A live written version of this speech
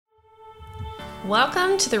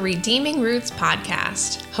Welcome to the Redeeming Roots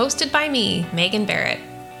podcast, hosted by me, Megan Barrett.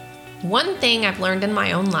 One thing I've learned in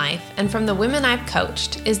my own life and from the women I've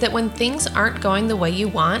coached is that when things aren't going the way you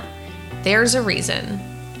want, there's a reason.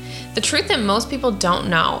 The truth that most people don't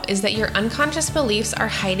know is that your unconscious beliefs are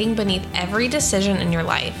hiding beneath every decision in your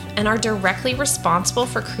life and are directly responsible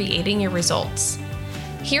for creating your results.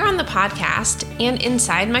 Here on the podcast and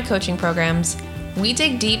inside my coaching programs, we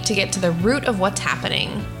dig deep to get to the root of what's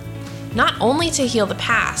happening. Not only to heal the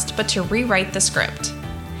past, but to rewrite the script.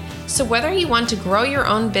 So whether you want to grow your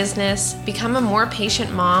own business, become a more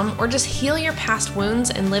patient mom, or just heal your past wounds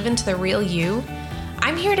and live into the real you,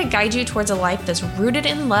 I'm here to guide you towards a life that's rooted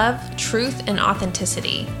in love, truth, and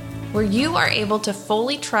authenticity, where you are able to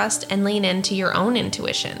fully trust and lean into your own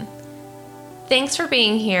intuition. Thanks for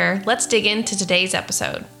being here. Let's dig into today's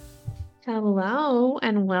episode. Hello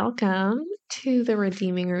and welcome to the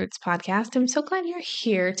Redeeming Roots podcast. I'm so glad you're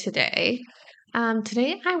here today.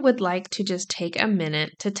 Today I would like to just take a minute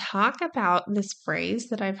to talk about this phrase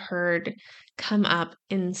that I've heard come up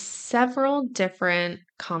in several different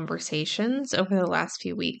conversations over the last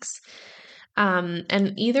few weeks.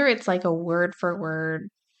 And either it's like a word for word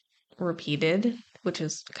repeated, which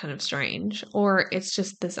is kind of strange, or it's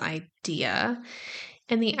just this idea.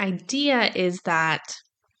 And the idea is that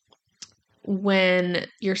when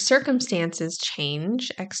your circumstances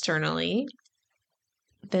change externally,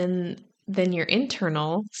 then your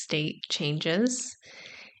internal state changes.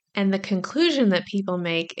 And the conclusion that people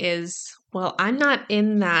make is, well, I'm not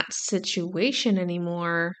in that situation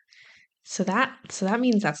anymore. So that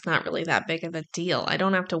means that's not really that big of a deal. I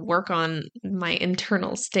don't have to work on my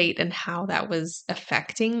internal state and how that was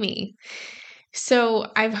affecting me. So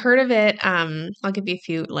I've heard of it. I'll give you a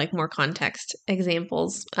few more context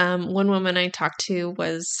examples. One woman I talked to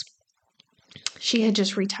she had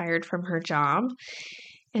just retired from her job,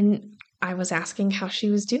 and I was asking how she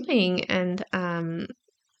was doing, and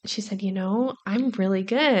she said, I'm really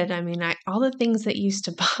good. I mean, all the things that used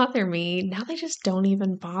to bother me, now they just don't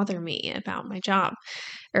even bother me about my job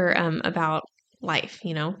or about life,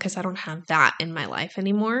 because I don't have that in my life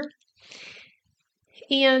anymore.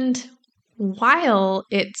 And while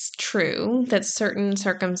it's true that certain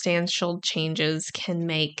circumstantial changes can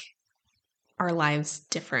make our lives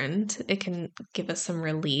different, it can give us some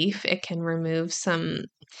relief, it can remove some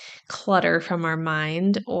clutter from our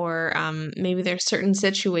mind, or maybe there's certain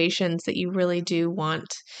situations that you really do want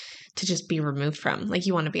to just be removed from, like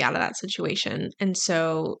you want to be out of that situation. And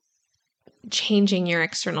so changing your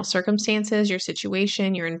external circumstances, your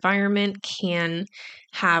situation, your environment can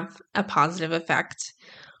have a positive effect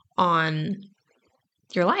on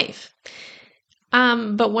your life.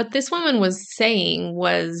 But what this woman was saying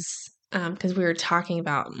was, because we were talking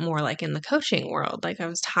about more like in the coaching world, I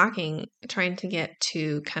was trying to get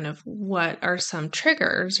to kind of what are some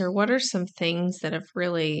triggers or what are some things that have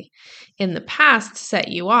really in the past set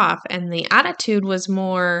you off. And the attitude was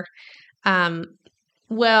more,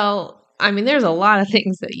 well, I mean, there's a lot of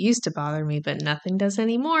things that used to bother me, but nothing does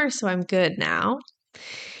anymore. So I'm good now.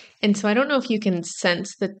 And so I don't know if you can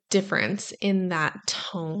sense the difference in that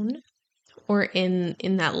tone or in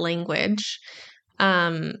that language.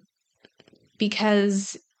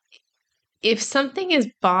 Because if something is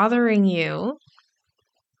bothering you,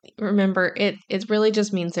 remember, it really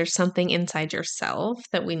just means there's something inside yourself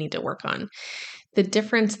that we need to work on. The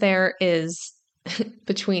difference there is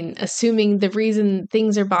between assuming the reason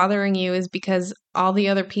things are bothering you is because all the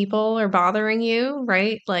other people are bothering you,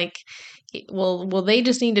 right? Well, they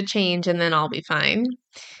just need to change and then I'll be fine.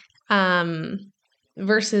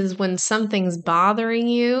 Versus when something's bothering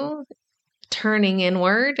you, turning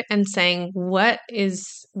inward and saying, what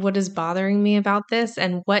is bothering me about this,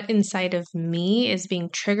 and what inside of me is being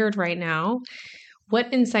triggered right now?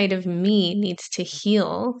 What inside of me needs to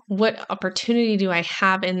heal? What opportunity do I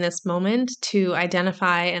have in this moment to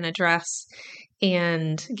identify and address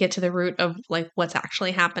and get to the root of what's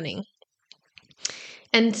actually happening?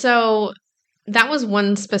 And so that was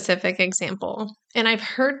one specific example. And I've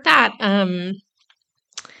heard that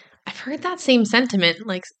same sentiment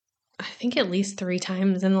I think at least 3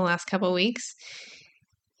 times in the last couple of weeks.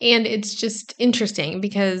 And it's just interesting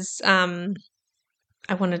because I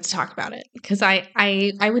wanted to talk about it because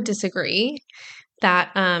I would disagree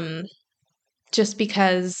that just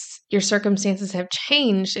because your circumstances have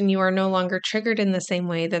changed and you are no longer triggered in the same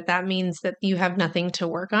way, that means that you have nothing to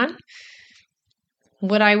work on.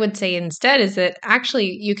 What I would say instead is that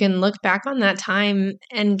actually you can look back on that time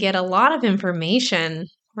and get a lot of information,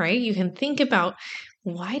 right? You can think about,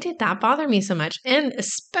 why did that bother me so much? And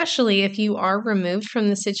especially if you are removed from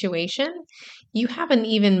the situation, you have an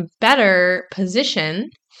even better position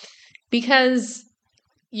because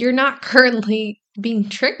you're not currently being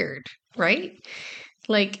triggered, right?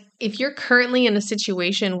 Like, if you're currently in a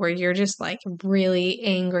situation where you're just like really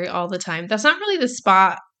angry all the time, that's not really the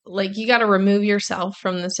spot. Like, you got to remove yourself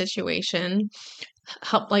from the situation,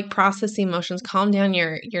 help like process the emotions, calm down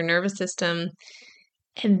your nervous system,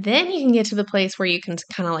 and then you can get to the place where you can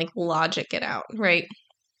kind of like logic it out, right?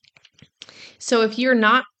 So if you're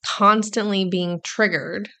not constantly being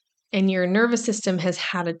triggered and your nervous system has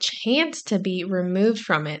had a chance to be removed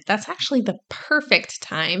from it, that's actually the perfect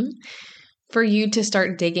time for you to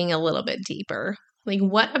start digging a little bit deeper. Like,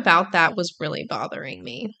 what about that was really bothering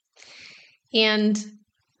me? And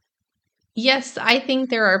yes, I think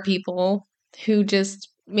there are people who just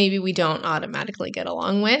maybe we don't automatically get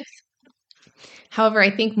along with. However,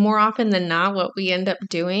 I think more often than not, what we end up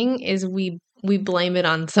doing is we blame it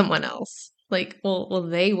on someone else. Like, well,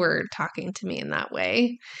 they were talking to me in that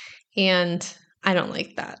way, and I don't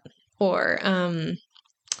like that. Or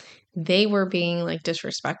they were being like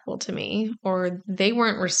disrespectful to me, or they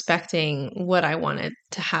weren't respecting what I wanted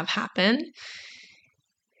to have happen.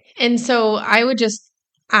 And so I would just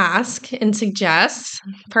ask and suggest,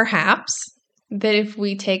 perhaps, that if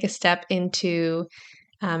we take a step into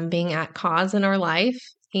being at cause in our life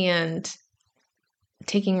and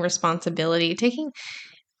taking responsibility,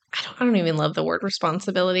 I don't even love the word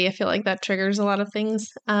responsibility. I feel like that triggers a lot of things.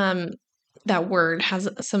 That word has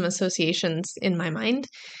some associations in my mind.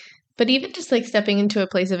 But even just like stepping into a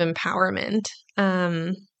place of empowerment,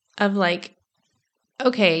 of like,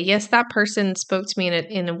 okay, yes, that person spoke to me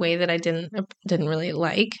in a way that I didn't really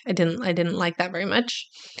like. I didn't like that very much.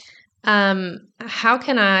 How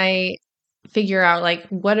can I figure out like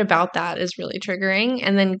what about that is really triggering,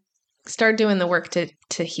 and then start doing the work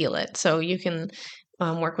to heal it. So you can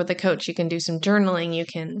work with a coach. You can do some journaling. You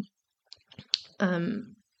can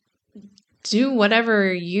do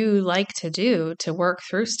whatever you like to do to work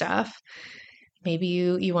through stuff. Maybe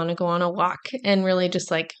you want to go on a walk and really just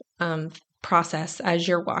like process as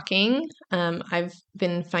you're walking. I've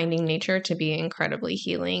been finding nature to be incredibly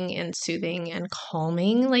healing and soothing and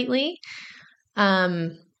calming lately.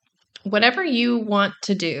 Whatever you want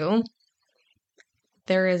to do,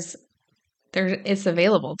 it's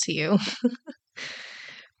available to you.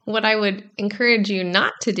 What I would encourage you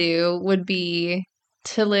not to do would be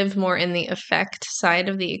to live more in the effect side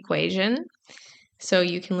of the equation. So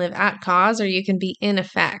you can live at cause, or you can be in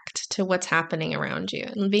effect to what's happening around you.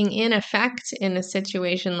 And being in effect in a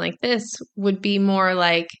situation like this would be more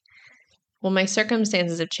like, well, my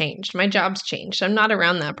circumstances have changed. My job's changed. I'm not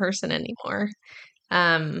around that person anymore.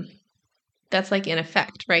 That's like in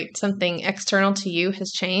effect, right? Something external to you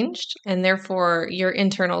has changed, and therefore your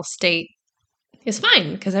internal state is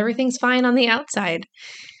fine because everything's fine on the outside.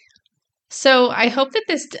 So I hope that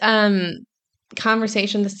this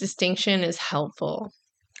conversation, this distinction is helpful.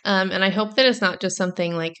 And I hope that it's not just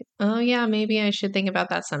something like, oh yeah, maybe I should think about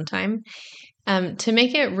that sometime. To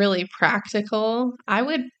make it really practical, I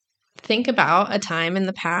would think about a time in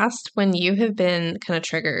the past when you have been kind of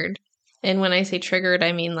triggered. And when I say triggered,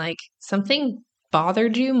 I mean like something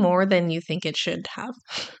bothered you more than you think it should have.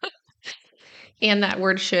 And that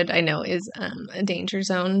word should, I know, is a danger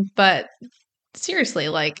zone. But seriously,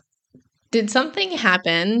 like, did something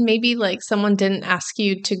happen? Maybe like someone didn't ask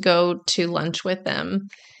you to go to lunch with them,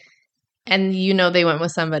 and they went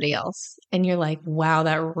with somebody else. And you're like, wow,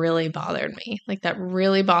 that really bothered me. Like, that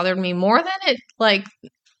really bothered me more than it, like,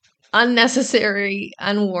 unnecessary,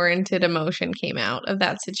 unwarranted emotion came out of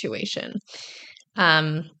that situation.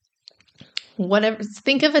 Whatever.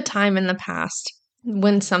 Think of a time in the past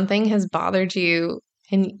when something has bothered you,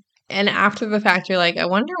 and after the fact, you're like, I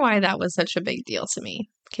wonder why that was such a big deal to me.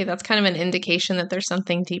 Okay, that's kind of an indication that there's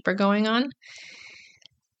something deeper going on.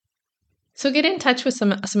 So get in touch with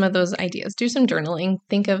some of those ideas. Do some journaling.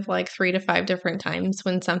 Think of like 3 to 5 different times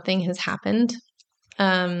when something has happened.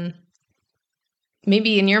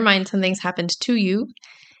 Maybe in your mind, something's happened to you,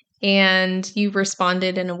 and you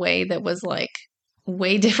responded in a way that was like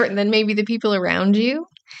way different than maybe the people around you.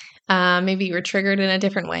 Maybe you were triggered in a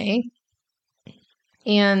different way.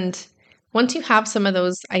 And once you have some of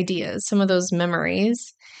those ideas, some of those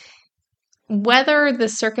memories, whether the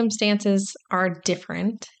circumstances are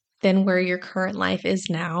different than where your current life is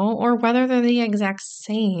now, or whether they're the exact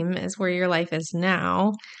same as where your life is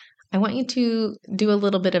now, I want you to do a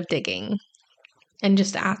little bit of digging and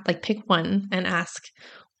just ask, like, pick one and ask,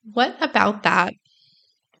 what about that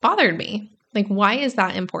bothered me? Like, why is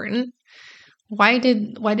that important? Why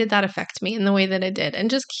did that affect me in the way that it did? And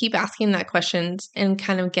just keep asking that questions and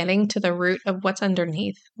kind of getting to the root of what's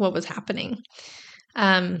underneath what was happening.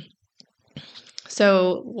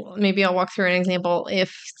 So maybe I'll walk through an example.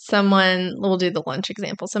 If we'll do the lunch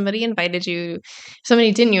example. Somebody didn't invite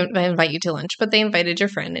you to lunch, but they invited your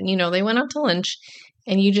friend and they went out to lunch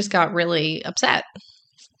and you just got really upset.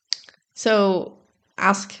 So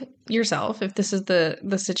ask yourself, if this is the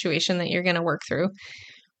situation that you're going to work through,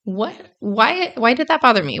 why did that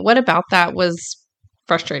bother me? What about that was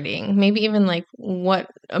frustrating? Maybe even like what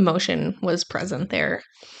emotion was present there?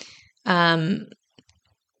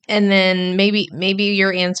 And then maybe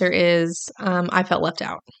your answer is, I felt left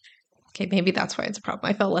out. Okay, maybe that's why it's a problem.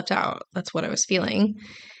 I felt left out. That's what I was feeling.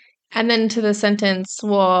 And then to the sentence,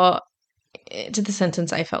 I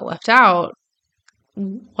felt left out.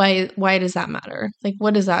 Why does that matter? Like,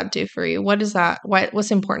 what does that do for you?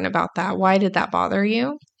 What's important about that? Why did that bother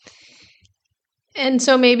you? And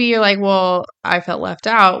so maybe you're like, well, I felt left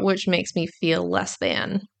out, which makes me feel less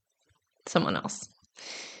than someone else.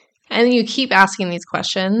 And then you keep asking these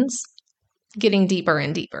questions, getting deeper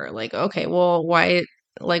and deeper. Like, okay, well, why?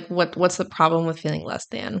 Like, what's the problem with feeling less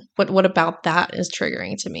than? What about that is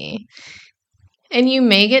triggering to me? And you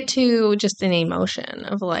may get to just an emotion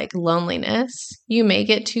of like loneliness. You may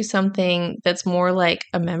get to something that's more like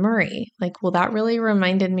a memory. Like, well, that really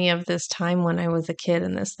reminded me of this time when I was a kid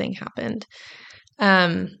and this thing happened.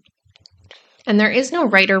 And there is no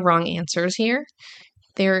right or wrong answers here.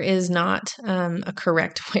 There is not a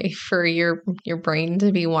correct way for your brain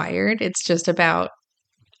to be wired. It's just about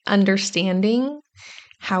understanding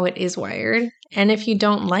how it is wired. And if you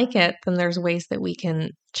don't like it, then there's ways that we can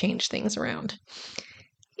change things around.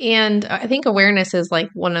 And I think awareness is like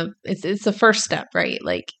it's the first step, right?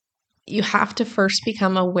 Like you have to first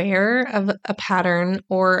become aware of a pattern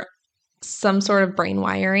or some sort of brain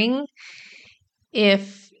wiring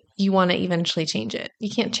if you want to eventually change it.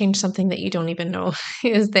 You can't change something that you don't even know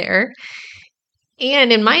is there.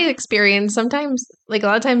 And in my experience, sometimes, like a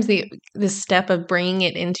lot of times, the step of bringing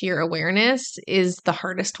it into your awareness is the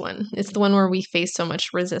hardest one. It's the one where we face so much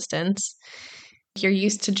resistance. If you're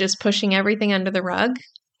used to just pushing everything under the rug,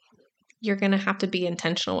 you're going to have to be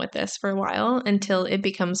intentional with this for a while until it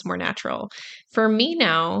becomes more natural. For me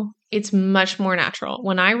now, it's much more natural.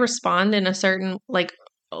 When I respond in a certain, like,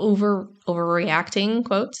 overreacting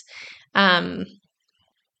quotes,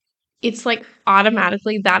 it's like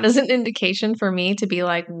automatically that is an indication for me to be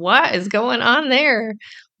like, what is going on there?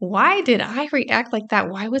 Why did I react like that?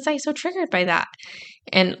 Why was I so triggered by that?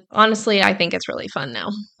 And honestly, I think it's really fun now.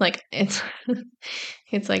 Like it's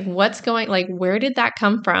like where did that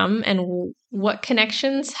come from and what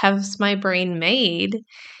connections has my brain made?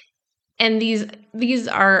 And these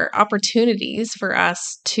are opportunities for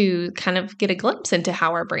us to kind of get a glimpse into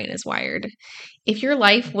how our brain is wired. If your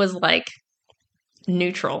life was like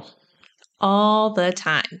neutral all the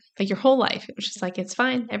time, like your whole life, it was just like, it's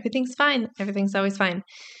fine, everything's always fine,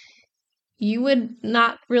 you would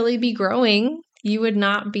not really be growing. You would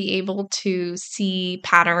not be able to see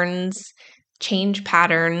patterns, change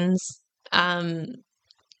patterns,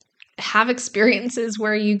 have experiences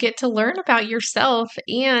where you get to learn about yourself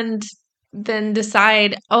and then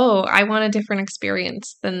decide, oh, I want a different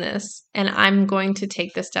experience than this, and I'm going to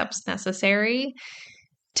take the steps necessary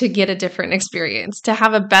to get a different experience, to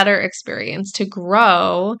have a better experience, to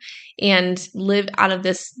grow and live out of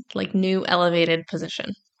this like new elevated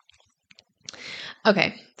position.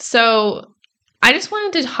 Okay, so I just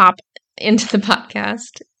wanted to hop into the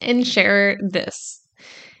podcast and share this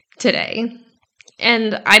today.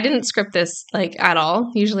 And I didn't script this like at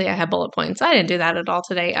all. Usually I have bullet points. I didn't do that at all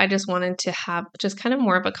today. I just wanted to have just kind of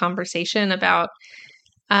more of a conversation about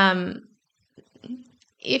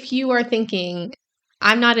if you are thinking,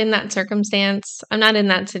 I'm not in that circumstance, I'm not in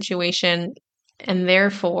that situation, and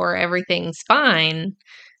therefore everything's fine,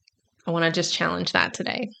 I want to just challenge that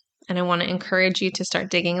today. And I want to encourage you to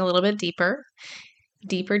start digging a little bit deeper.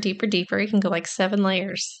 You can go like 7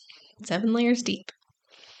 layers deep.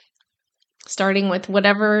 Starting with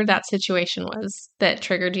whatever that situation was that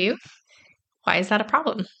triggered you. Why is that a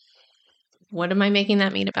problem? What am I making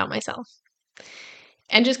that mean about myself?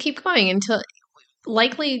 And just keep going until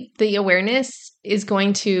likely the awareness is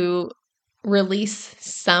going to release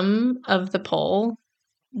some of the pull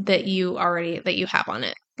that you have on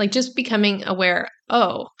it. Like just becoming aware,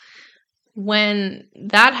 oh, when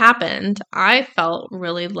that happened, I felt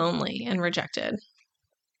really lonely and rejected.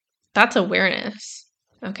 That's awareness.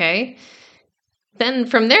 Okay. Then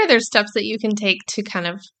from there's steps that you can take to kind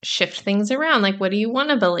of shift things around. Like, what do you want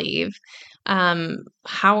to believe?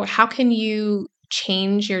 How can you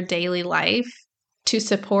change your daily life to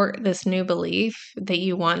support this new belief that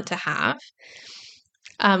you want to have?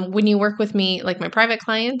 When you work with me, like my private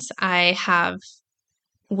clients, I have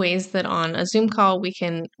ways that on a Zoom call we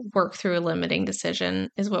can work through a limiting decision,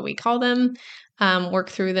 is what we call them. Work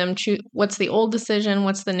through them, choose what's the old decision,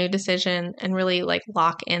 what's the new decision, and really like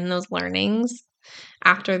lock in those learnings.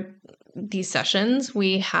 After these sessions,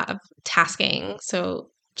 we have tasking. So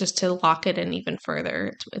just to lock it in even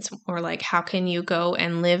further, it's more like, how can you go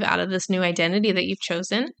and live out of this new identity that you've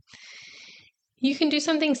chosen? You can do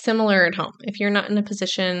something similar at home. If you're not in a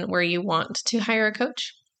position where you want to hire a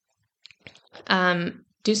coach,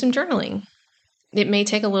 do some journaling. It may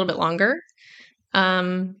take a little bit longer,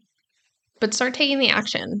 but start taking the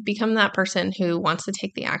action. Become that person who wants to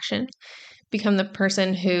take the action. Become the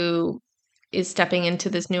person who is stepping into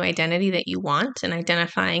this new identity that you want and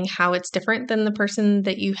identifying how it's different than the person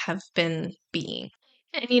that you have been being.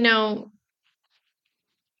 And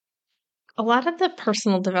a lot of the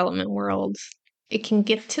personal development world, it can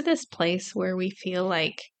get to this place where we feel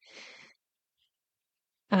like,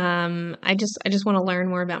 I just want to learn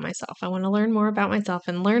more about myself. I want to learn more about myself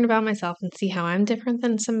and learn about myself and see how I'm different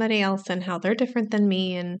than somebody else and how they're different than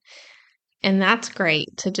me. And that's great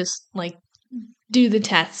to just like do the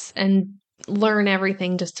tests and learn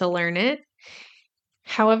everything just to learn it.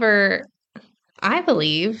 However, I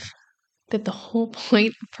believe that the whole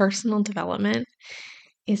point of personal development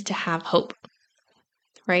is to have hope,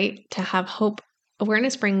 right? To have hope.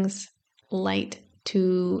 Awareness brings light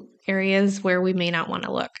to areas where we may not want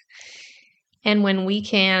to look. And when we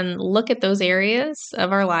can look at those areas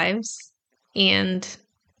of our lives and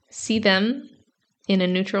see them in a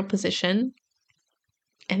neutral position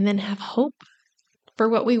and then have hope for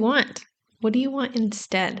what we want. What do you want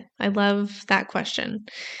instead? I love that question.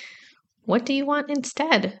 What do you want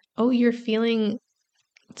instead? Oh, you're feeling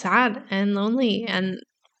sad and lonely, and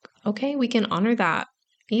okay, we can honor that.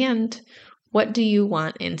 And what do you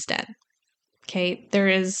want instead? Okay, there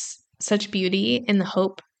is such beauty in the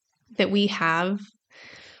hope that we have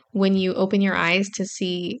when you open your eyes to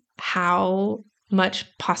see how much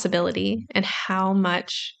possibility and how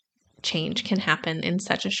much change can happen in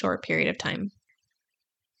such a short period of time.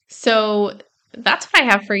 So that's what I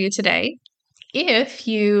have for you today. If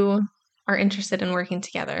you are interested in working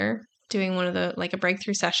together, doing one of the, like a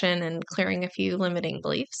breakthrough session and clearing a few limiting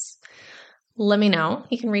beliefs, let me know.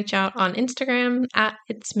 You can reach out on Instagram at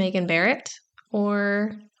It's Megan Barrett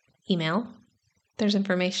or email. There's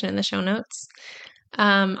information in the show notes.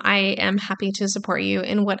 I am happy to support you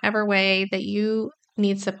in whatever way that you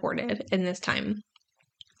need supported in this time.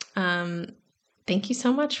 Thank you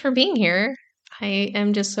so much for being here. I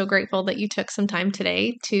am just so grateful that you took some time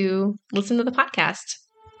today to listen to the podcast.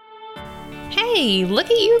 Hey, look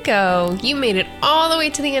at you go. You made it all the way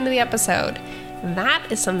to the end of the episode.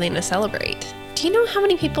 That is something to celebrate. Do you know how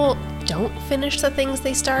many people don't finish the things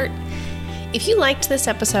they start? If you liked this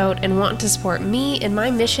episode and want to support me in my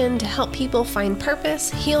mission to help people find purpose,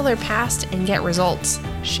 heal their past, and get results,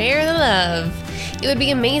 share the love. It would be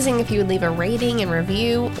amazing if you would leave a rating and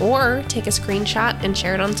review or take a screenshot and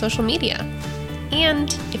share it on social media.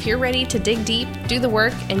 And if you're ready to dig deep, do the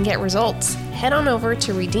work, and get results, head on over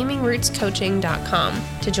to redeemingrootscoaching.com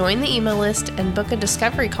to join the email list and book a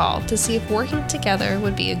discovery call to see if working together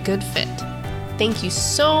would be a good fit. Thank you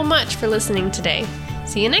so much for listening today.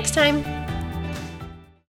 See you next time.